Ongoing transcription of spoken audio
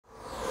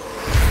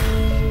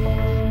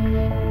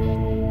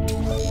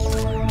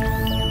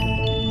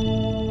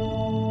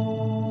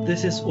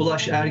this is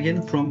Ulas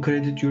Ergin from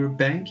Credit Europe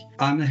Bank.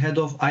 I'm the head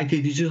of IT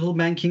Digital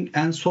Banking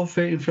and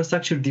Software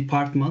Infrastructure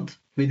Department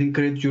within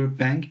Credit Europe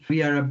Bank.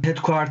 We are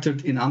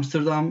headquartered in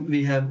Amsterdam.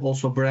 We have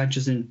also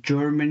branches in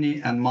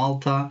Germany and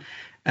Malta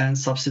and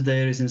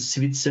subsidiaries in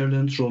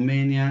Switzerland,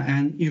 Romania,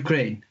 and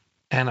Ukraine.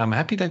 And I'm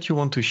happy that you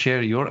want to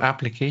share your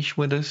application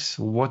with us,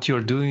 what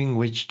you're doing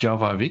with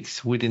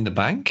JavaFX within the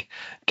bank.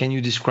 Can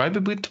you describe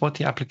a bit what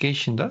the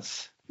application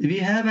does? We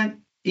have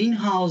an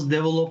in-house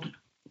developed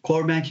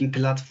core banking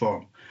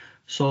platform.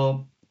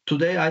 So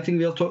today, I think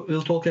we'll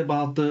talk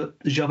about the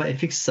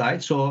JavaFX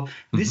side. So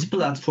this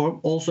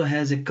platform also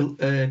has a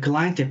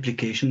client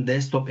application,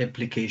 desktop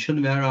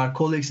application, where our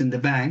colleagues in the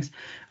banks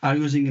are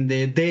using in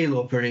their daily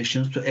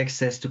operations to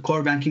access the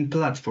core banking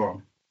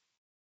platform.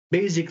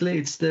 Basically,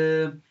 it's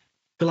the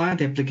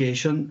client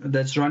application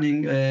that's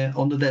running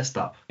on the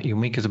desktop. You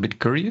make us a bit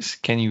curious.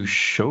 Can you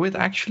show it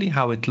actually,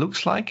 how it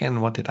looks like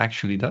and what it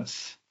actually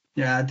does?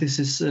 Yeah, this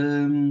is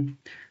the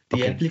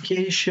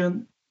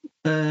application.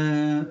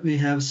 We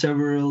have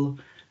several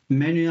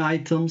menu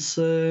items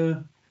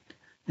in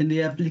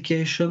the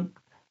application.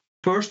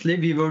 Firstly,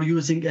 we were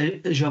using a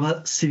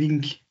Java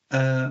Swing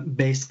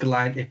based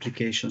client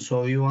application.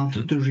 So you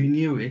wanted to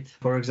renew it.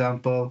 For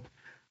example,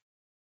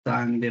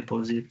 time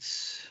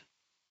deposits.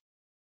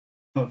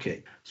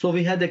 Okay, so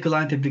we had a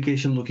client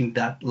application looking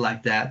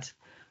like that.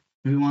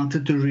 We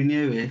wanted to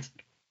renew it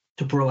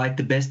to provide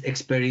the best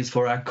experience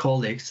for our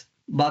colleagues.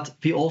 But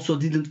we also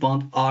didn't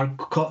want our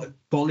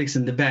colleagues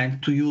in the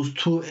bank to use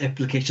two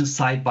applications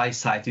side by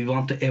side. We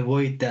want to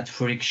avoid that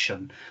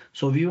friction.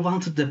 So we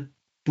wanted to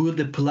build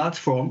a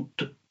platform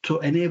to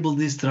enable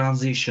this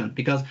transition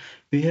because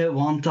we have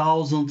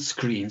 1,000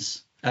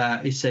 screens.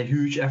 It's a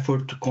huge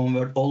effort to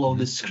convert all of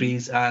the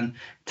screens and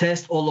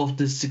test all of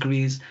the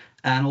screens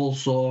and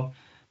also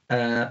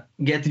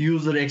get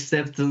user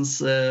acceptance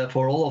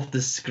for all of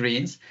the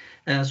screens.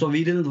 So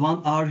we didn't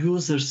want our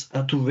users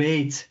to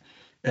wait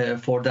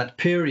for that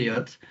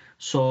period.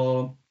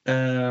 So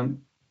we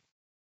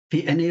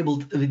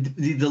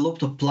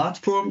developed a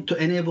platform to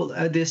enable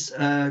this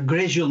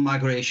gradual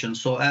migration.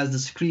 So as the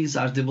screens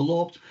are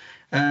developed,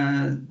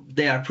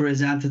 they are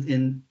presented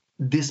in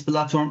this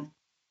platform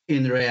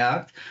in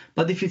React.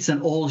 But if it's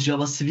an old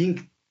Java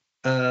Swing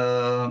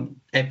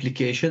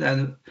application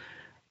and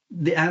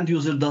the end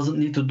user doesn't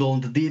need to know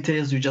the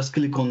details, you just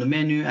click on the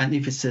menu. And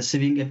if it's a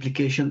Swing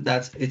application,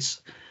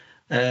 it's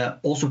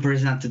also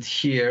presented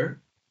here.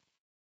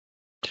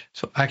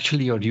 So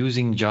actually you're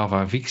using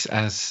JavaFX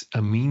as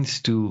a means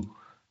to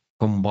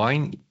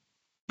combine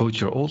both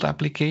your old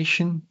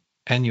application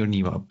and your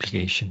new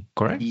application,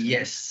 correct?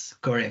 Yes,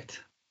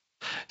 correct.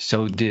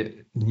 So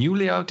the new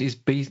layout is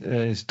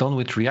done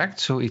with React,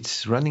 so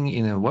it's running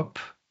in a web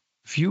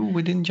view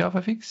within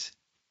JavaFX?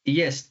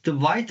 Yes, the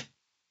white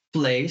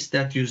place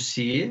that you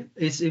see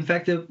is in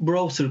fact a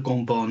browser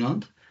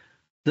component.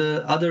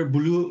 The other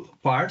blue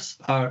parts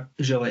are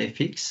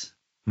JavaFX.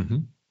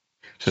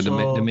 So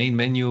the main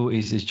menu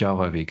is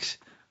JavaFX.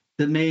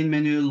 The main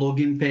menu,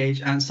 login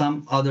page, and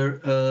some other,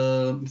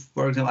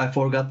 for example, I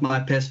forgot my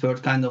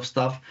password kind of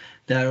stuff.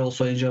 They are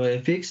also in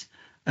JavaFX.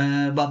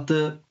 But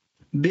the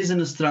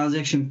business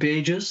transaction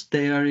pages,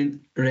 they are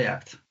in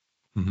React.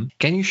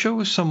 Can you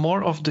show us some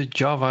more of the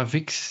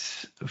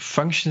JavaFX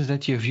functions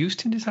that you've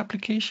used in these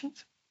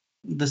applications?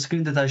 The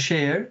screen that I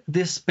share,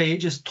 this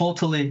page is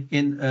totally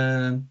in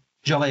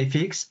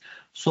JavaFX.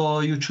 So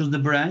you choose the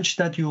branch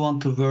that you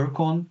want to work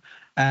on.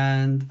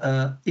 And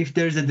if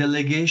there's a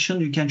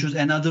delegation, you can choose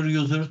another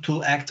user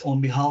to act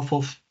on behalf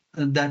of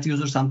that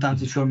user.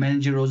 Sometimes if your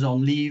manager is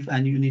on leave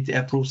and you need to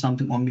approve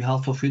something on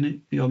behalf of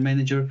your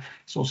manager,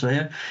 it's also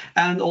here.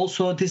 And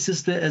also this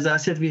is as I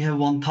said, we have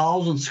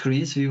 1,000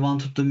 screens. We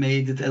wanted to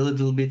make it a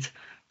little bit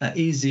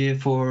easier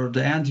for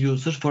the end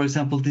users. For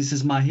example, this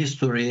is my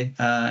history.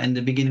 In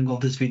the beginning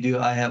of this video,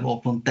 I have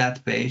opened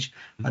that page.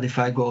 But if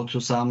I go to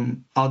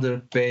some other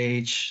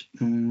page,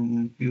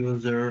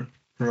 user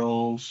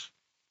roles,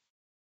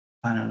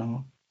 I don't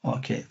know.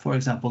 Okay, for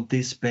example,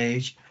 this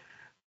page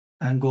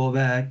and go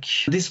back.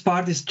 This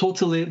part is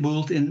totally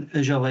built in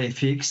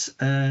JavaFX.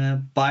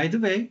 By the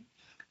way,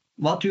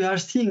 what you are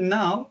seeing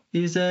now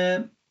is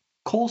a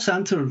call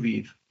center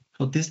view.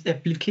 So this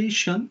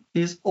application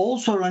is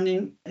also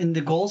running in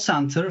the call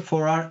center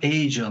for our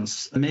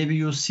agents. Maybe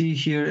you see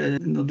here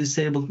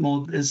disabled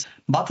mode is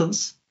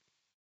buttons,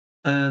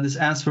 this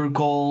answer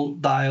call,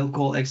 dial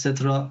call,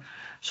 etc.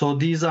 So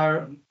these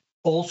are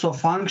also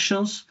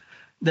functions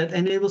that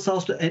enables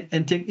us to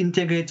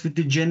integrate with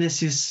the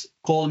Genesis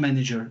call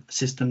manager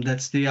system.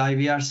 That's the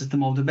IVR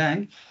system of the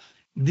bank.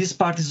 This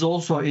part is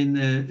also in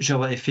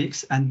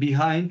JavaFX, and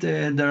behind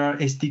there are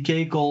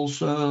SDK calls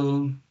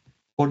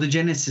for the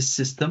Genesis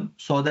system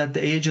so that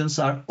the agents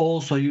are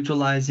also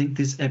utilizing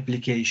this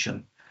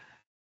application.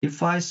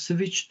 If I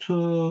switch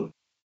to,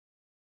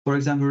 for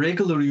example,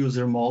 regular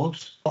user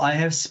mode, I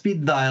have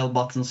speed dial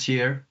buttons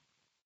here.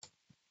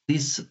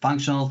 This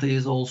functionality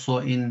is also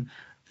in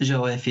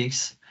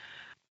JavaFX.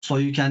 So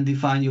you can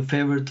define your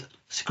favorite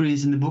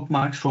screens in the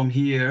bookmarks from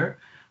here.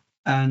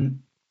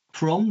 And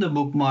from the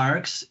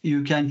bookmarks,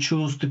 you can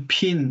choose to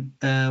pin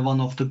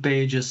one of the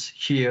pages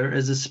here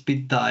as a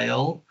speed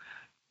dial,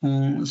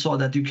 so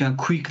that you can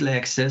quickly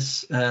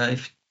access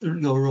if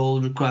your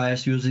role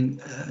requires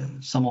using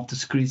some of the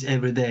screens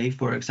every day,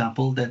 for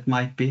example. That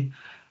might be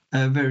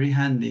very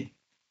handy.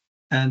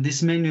 And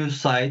this menu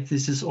site,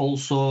 this is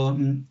also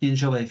in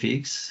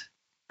JavaFX.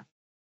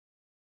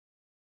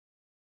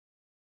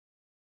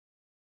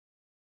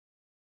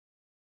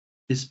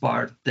 This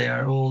part, they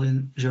are all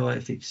in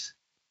JavaFX.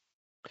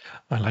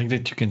 I like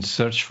that you can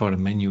search for a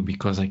menu,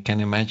 because I can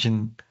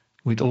imagine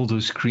with all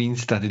those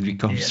screens that it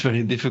becomes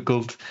very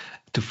difficult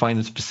to find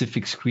a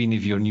specific screen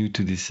if you're new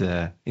to this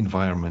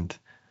environment.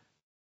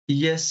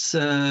 Yes,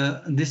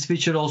 this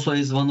feature also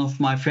is one of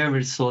my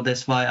favorites, so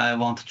that's why I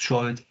want to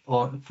show it.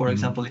 Or, for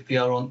example, if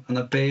you are on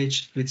a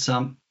page with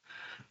some,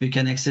 you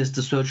can access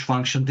the search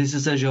function. This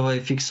is a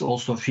JavaFX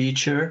also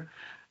feature,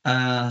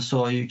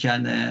 so you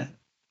can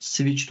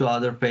switch to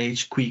other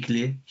page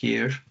quickly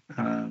here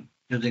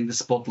using the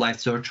Spotlight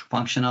search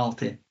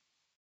functionality.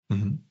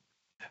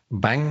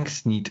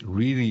 Banks need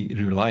really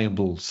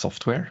reliable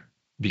software,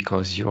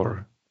 because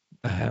you're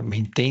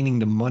maintaining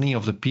the money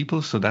of the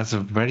people. So that's a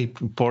very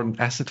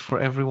important asset for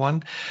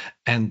everyone.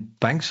 And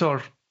banks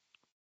are,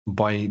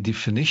 by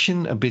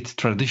definition, a bit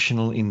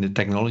traditional in the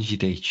technology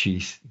they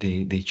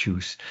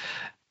choose.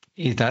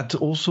 Is that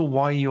also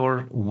why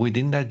you're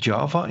within that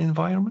Java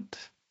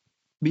environment?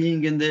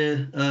 Being in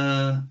the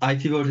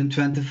IT world in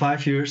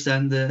 25 years,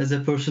 and as a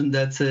person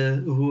that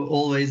who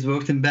always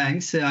worked in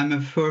banks, I'm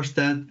a first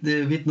and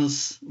the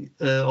witness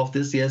of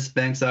this. Yes,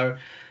 banks are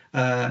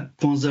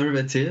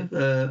conservative.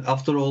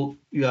 After all,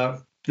 we are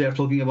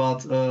talking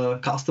about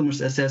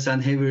customers access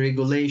and heavy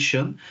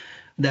regulation.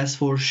 That's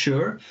for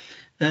sure.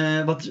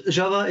 But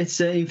Java,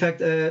 it's in fact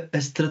a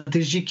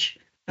strategic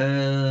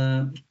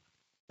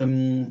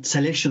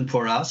selection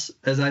for us.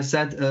 As I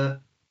said,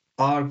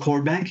 our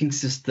core banking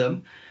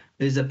system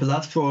is a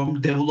platform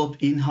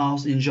developed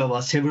in-house in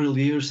Java several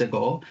years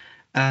ago,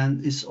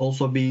 and it's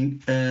also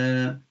being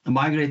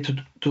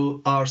migrated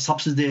to our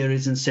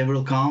subsidiaries in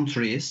several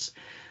countries.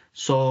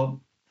 So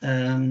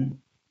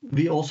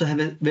we also have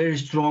a very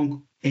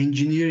strong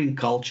engineering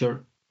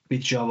culture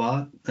with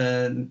Java.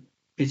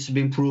 It's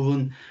been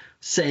proven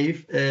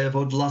safe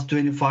for the last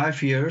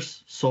 25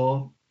 years.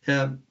 So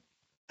that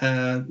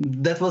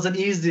was an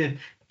easy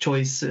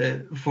choice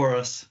for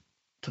us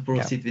to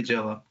proceed with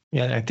Java.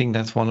 Yeah, I think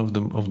that's one of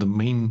the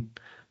main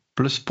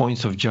plus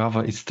points of Java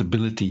is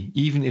stability.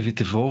 Even if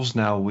it evolves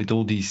now with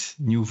all these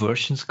new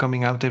versions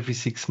coming out every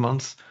 6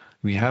 months,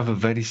 we have a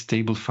very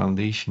stable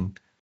foundation.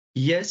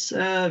 Yes,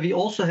 we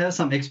also have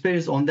some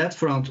experience on that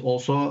front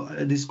also.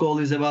 This call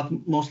is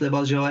mostly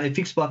about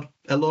JavaFX, but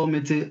allow me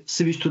to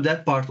switch to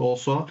that part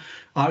also.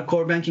 Our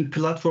core banking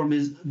platform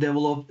is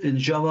developed in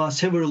Java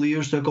several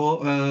years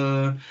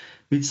ago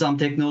with some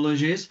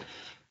technologies.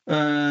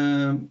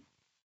 Some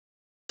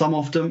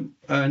of them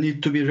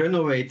need to be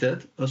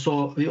renovated.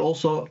 So we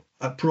also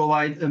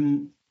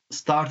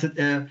started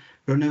a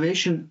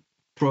renovation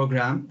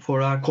program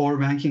for our core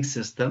banking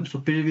system. So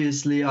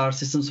previously our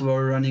systems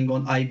were running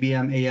on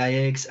IBM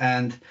AIX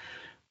and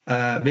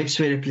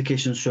WebSphere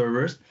application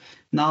servers.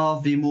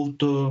 Now we moved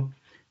to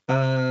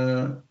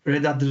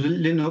Red Hat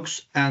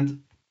Linux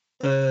and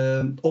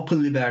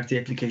Open Liberty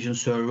application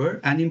server.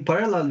 And in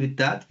parallel with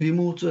that, we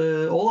moved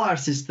all our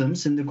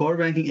systems in the core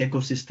banking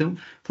ecosystem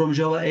from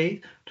Java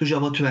 8 to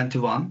Java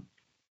 21.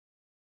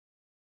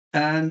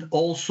 And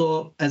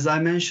also, as I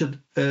mentioned,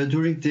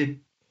 during the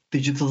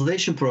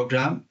digitalization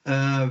program,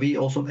 we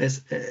also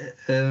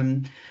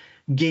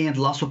gained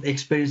lots of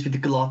experience with the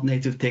cloud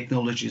native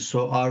technologies.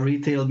 So our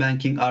retail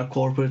banking, our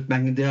corporate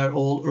banking, they are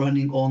all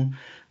running on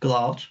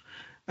cloud.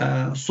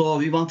 So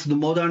we wanted to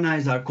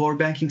modernize our core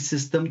banking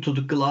system to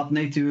the cloud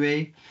native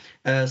way,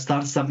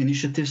 start some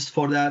initiatives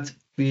for that.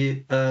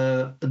 We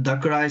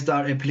Dockerized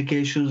our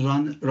applications,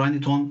 run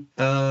it on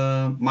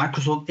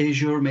Microsoft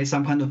Azure, made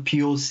some kind of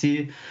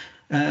POC.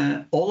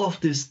 All of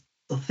these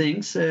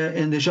things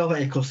in the Java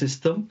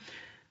ecosystem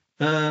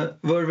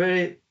were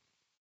very,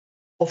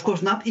 of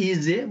course, not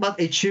easy, but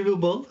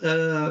achievable.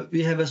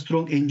 We have a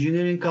strong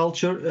engineering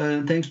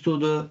culture thanks to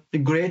the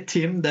great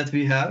team that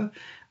we have.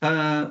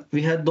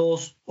 We had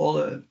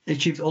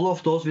achieved all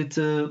of those with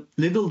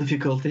little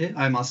difficulty,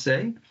 I must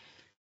say.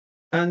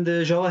 And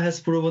Java has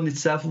proven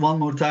itself one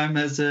more time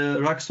as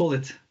rock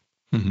solid.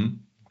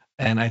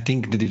 And I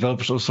think the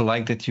developers also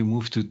like that you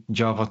moved to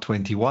Java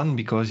 21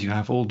 because you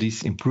have all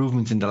these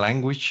improvements in the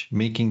language,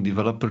 making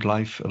developer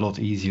life a lot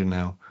easier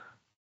now.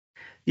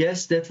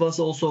 Yes, that was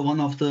also one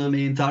of the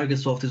main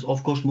targets of this.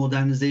 Of course,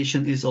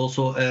 modernization is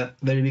also a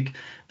very big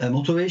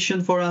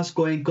motivation for us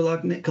going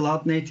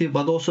cloud native,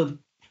 but also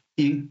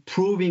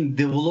improving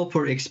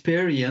developer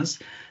experience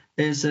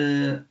is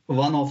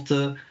one of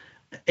the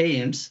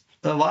aims.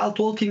 While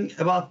talking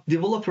about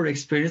developer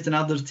experience,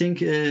 another thing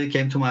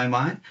came to my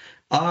mind.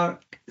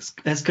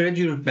 As Credit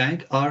Europe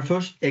Bank, our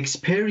first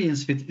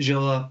experience with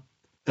Java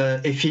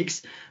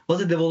FX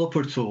was a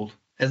developer tool.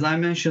 As I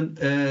mentioned,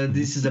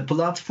 this is a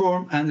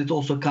platform and it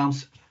also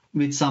comes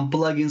with some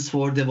plugins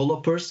for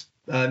developers.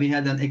 We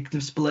had an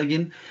Eclipse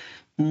plugin,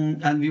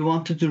 and we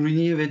wanted to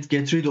renew it,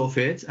 get rid of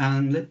it.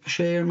 And let me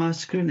share my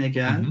screen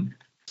again.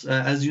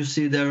 As you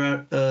see,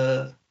 there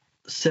are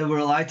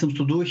several items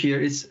to do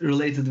here. It's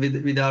related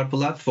with our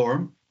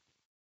platform.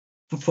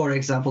 For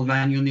example,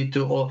 when you need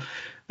to,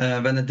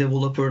 when a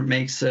developer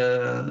makes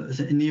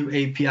a new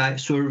API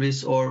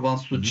service or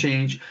wants to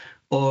change,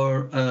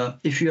 or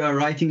if you are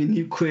writing a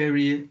new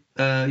query,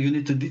 you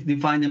need to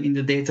define them in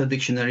the data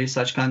dictionary,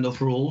 such kind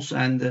of rules.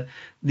 And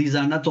these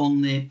are not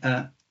only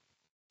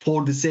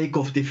for the sake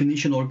of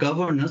definition or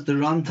governance, the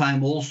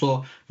runtime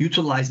also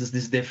utilizes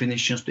these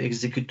definitions to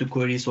execute the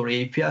queries or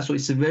API. So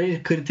it's a very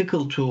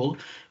critical tool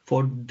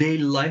for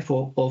daily life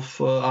of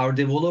our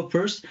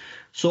developers.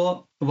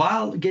 So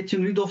while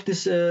getting rid of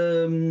this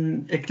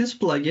Eclipse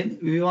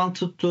plugin, we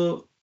wanted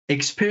to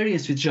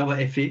experience with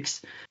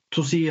JavaFX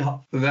to see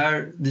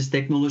where this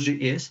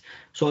technology is.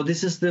 So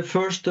this is the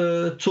first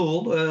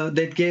tool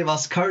that gave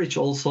us courage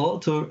also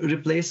to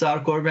replace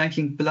our core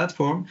banking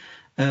platform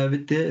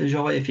with the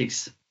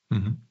JavaFX.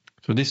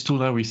 So this tool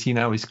that we see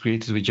now is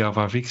created with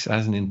JavaFX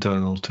as an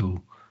internal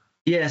tool.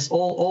 Yes,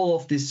 all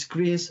of these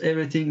screens,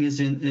 everything is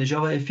in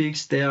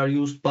JavaFX. They are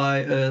used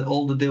by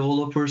all the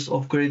developers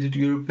of Credit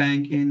Europe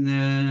Bank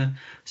in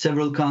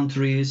several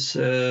countries,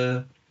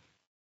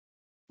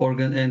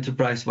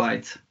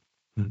 enterprise-wide.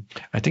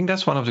 I think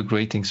that's one of the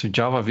great things. So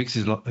JavaFX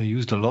is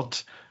used a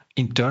lot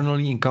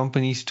internally in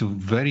companies to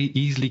very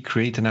easily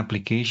create an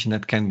application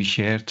that can be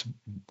shared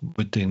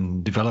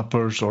within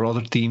developers or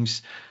other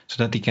teams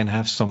so that they can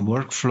have some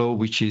workflow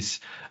which is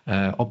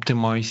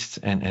optimized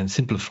and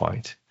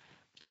simplified.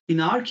 In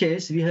our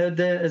case, we had,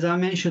 as I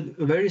mentioned,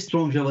 a very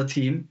strong Java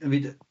team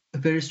with a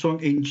very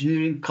strong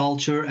engineering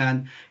culture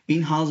and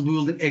in-house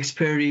building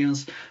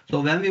experience.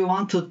 So when we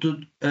wanted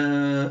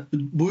to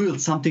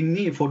build something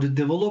new for the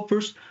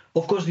developers,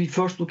 of course, we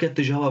first look at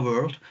the Java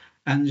world,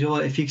 and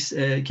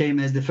JavaFX came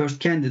as the first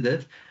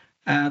candidate.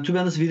 To be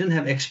honest, we didn't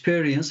have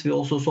experience. We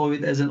also saw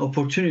it as an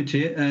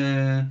opportunity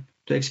to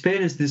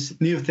experience this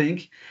new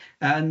thing.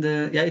 And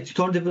it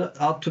turned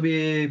out to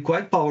be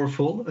quite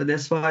powerful.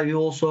 That's why we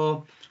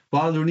also,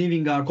 while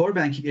renewing our core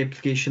banking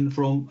application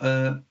from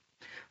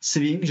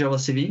Swing, Java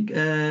Swing,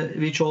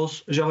 we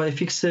chose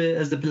JavaFX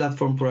as the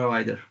platform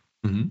provider.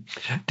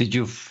 Did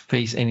you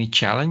face any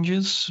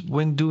challenges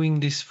when doing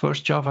this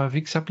first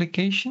JavaFX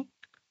application?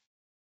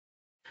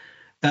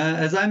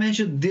 As I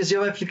mentioned, this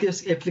Java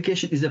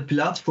application is a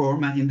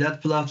platform, and in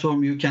that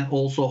platform, you can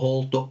also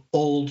hold the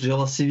old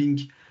Java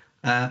Swing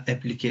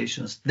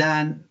applications.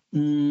 Then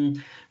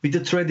with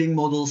the threading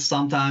models,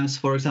 sometimes,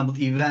 for example,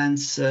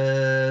 events,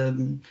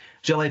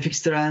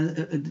 JavaFX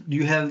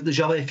you have the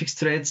JavaFX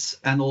threads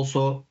and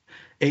also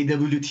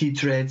AWT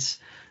threads.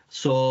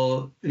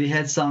 So we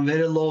had some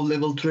very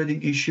low-level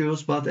threading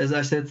issues, but as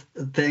I said,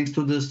 thanks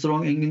to the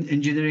strong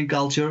engineering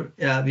culture,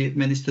 we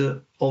managed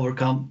to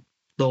overcome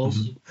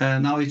those.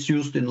 Now it's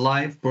used in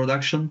live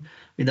production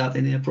without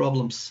any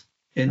problems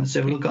in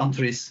several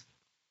countries.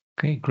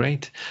 Okay,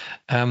 great.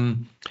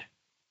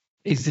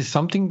 Is this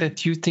something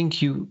that you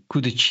think you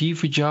could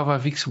achieve with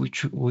JavaFX,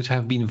 which would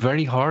have been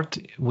very hard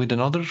with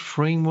another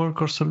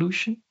framework or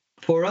solution?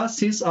 For us,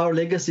 since our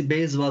legacy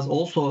base was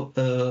also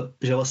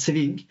Java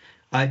Swing,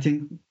 I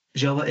think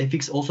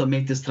JavaFX also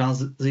made this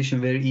transition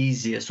very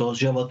easy. So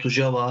Java to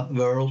Java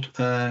world,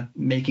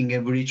 making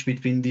a bridge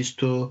between these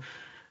two,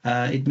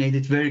 it made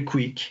it very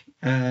quick.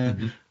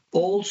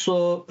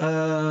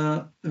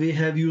 Also, we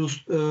have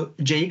used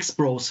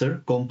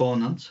JxBrowser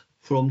component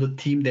from the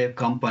Team Dev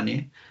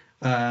company.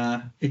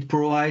 It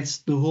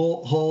provides the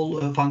whole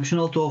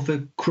functionality of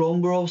a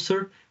Chrome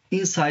browser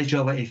inside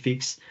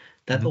JavaFX.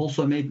 That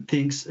also made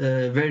things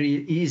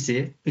very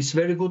easy. It's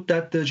very good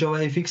that the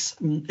JavaFX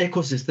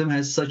ecosystem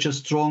has such a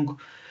strong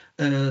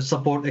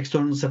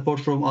external support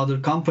from other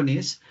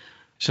companies.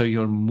 So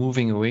you're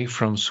moving away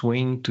from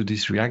Swing to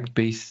this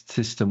React-based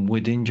system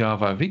within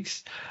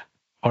JavaFX.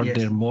 Are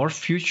there more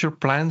future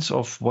plans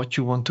of what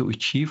you want to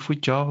achieve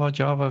with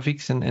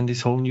JavaFX and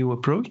this whole new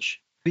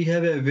approach? We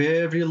have a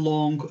very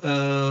long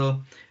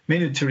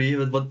menu tree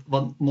with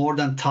more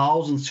than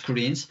 1,000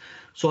 screens.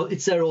 So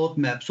it's a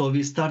roadmap. So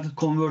we started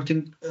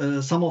converting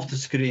some of the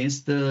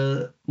screens,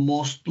 the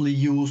mostly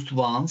used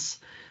ones,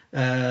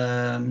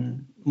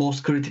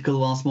 most critical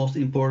ones, most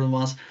important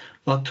ones.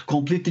 But to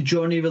complete the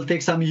journey will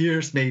take some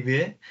years,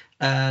 maybe.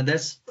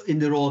 That's in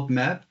the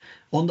roadmap.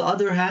 On the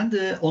other hand,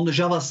 on the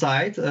Java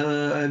side,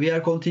 we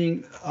are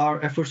continuing our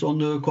efforts on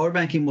the core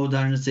banking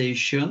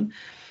modernization.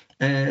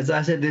 As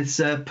I said, it's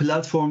a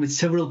platform with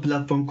several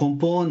platform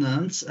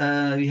components.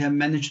 We have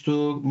managed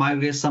to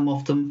migrate some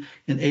of them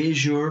in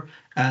Azure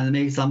and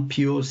make some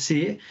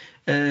POC.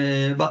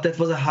 But that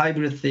was a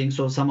hybrid thing,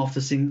 so some of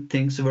the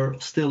things were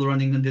still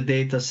running in the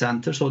data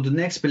center. So the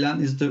next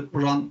plan is to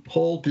run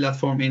whole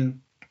platform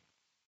in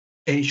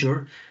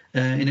Azure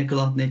in a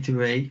cloud-native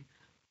way.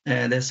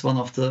 That's one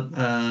of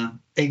the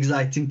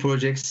exciting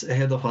projects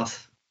ahead of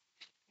us.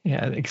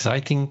 Yeah,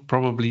 exciting,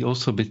 probably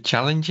also a bit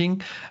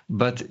challenging,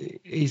 but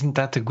isn't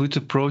that a good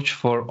approach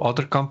for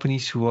other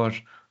companies who are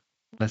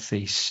let's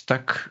say,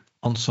 stuck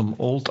on some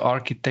old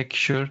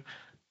architecture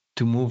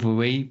to move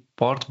away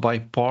part by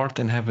part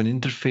and have an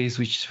interface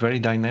which is very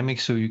dynamic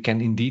so you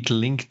can indeed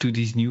link to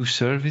this new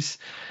service?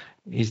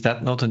 Is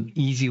that not an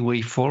easy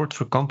way forward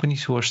for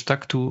companies who are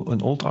stuck to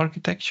an old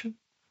architecture?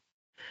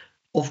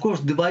 Of course,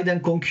 divide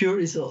and conquer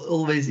is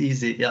always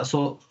easy. Yeah.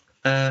 So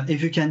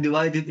if you can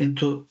divide it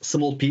into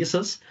small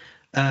pieces,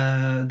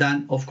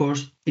 then of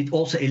course it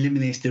also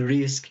eliminates the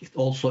risk. It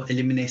also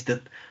eliminates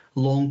the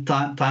long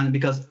time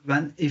because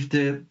if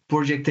the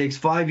project takes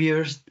 5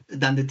 years,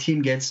 then the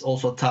team gets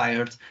also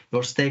tired.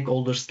 Your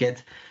stakeholders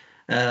get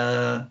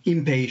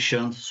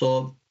impatient.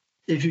 So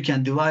if you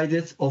can divide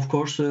it, of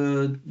course,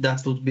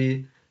 that would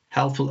be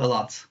helpful a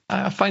lot.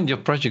 I find your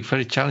project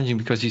very challenging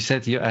because you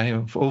said I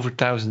have over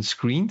 1,000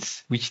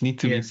 screens which need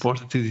to be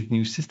ported to the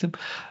new system.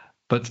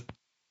 But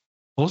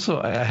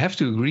also, I have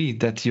to agree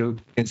that you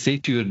can say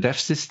to your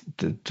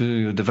to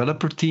your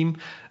developer team,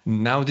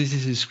 now this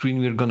is the screen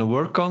we're going to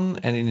work on,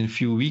 and in a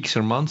few weeks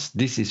or months,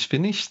 this is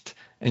finished,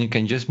 and you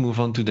can just move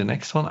on to the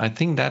next one. I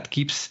think that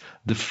keeps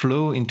the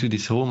flow into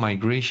this whole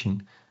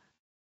migration.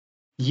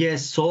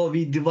 Yes, so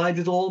we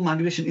divided all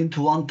migration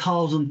into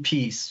 1,000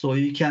 pieces. So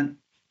you can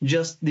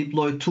just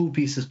deploy 2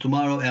 pieces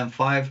tomorrow and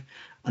 5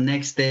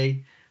 next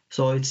day.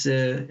 So it's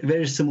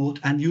very smooth.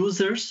 And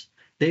users,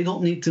 they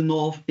don't need to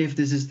know if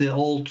this is the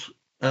old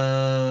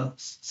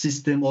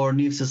system or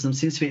new system.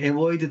 Since we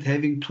avoided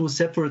having 2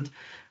 separate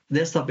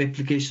desktop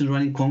applications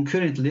running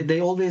concurrently,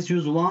 they always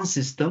use one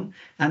system,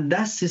 and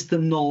that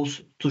system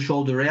knows to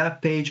show the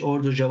React page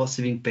or the Java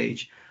Swing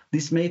page.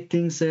 This made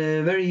things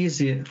very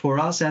easy for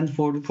us and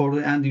for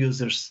the end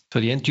users. So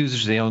the end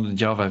users, they own the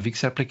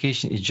JavaFX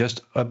application. It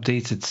just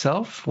updates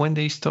itself when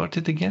they start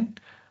it again?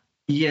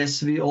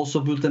 Yes, we also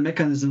built a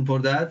mechanism for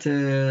that.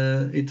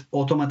 It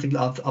automatically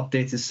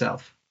updates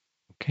itself.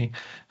 Okay,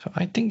 so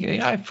I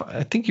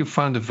think you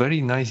found a very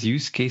nice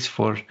use case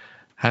for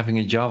having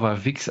a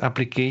JavaFX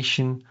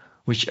application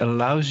which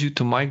allows you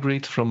to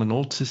migrate from an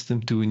old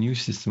system to a new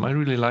system. I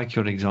really like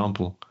your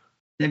example.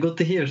 Yeah, good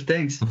to hear.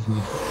 Thanks.